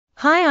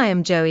Hi, I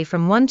am Joey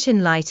from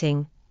Wonchin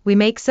Lighting. We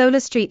make solar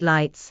street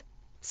lights,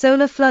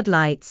 solar flood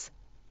lights,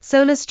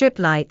 solar strip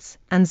lights,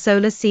 and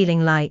solar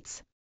ceiling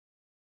lights.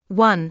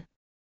 1.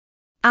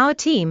 Our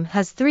team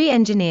has 3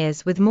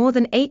 engineers with more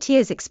than 8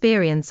 years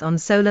experience on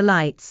solar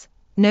lights.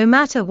 No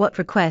matter what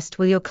request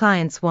will your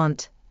clients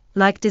want,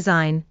 like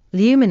design,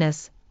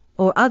 luminous,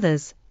 or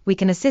others, we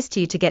can assist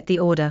you to get the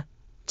order.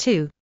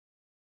 2.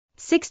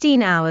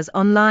 16 hours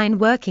online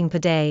working per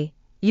day.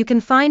 You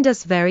can find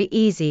us very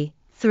easy.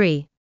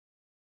 3.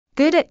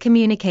 Good at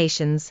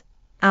communications.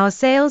 Our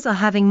sales are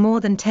having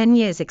more than 10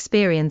 years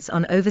experience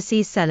on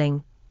overseas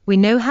selling. We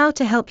know how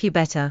to help you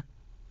better.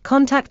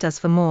 Contact us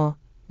for more.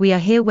 We are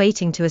here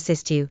waiting to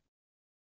assist you.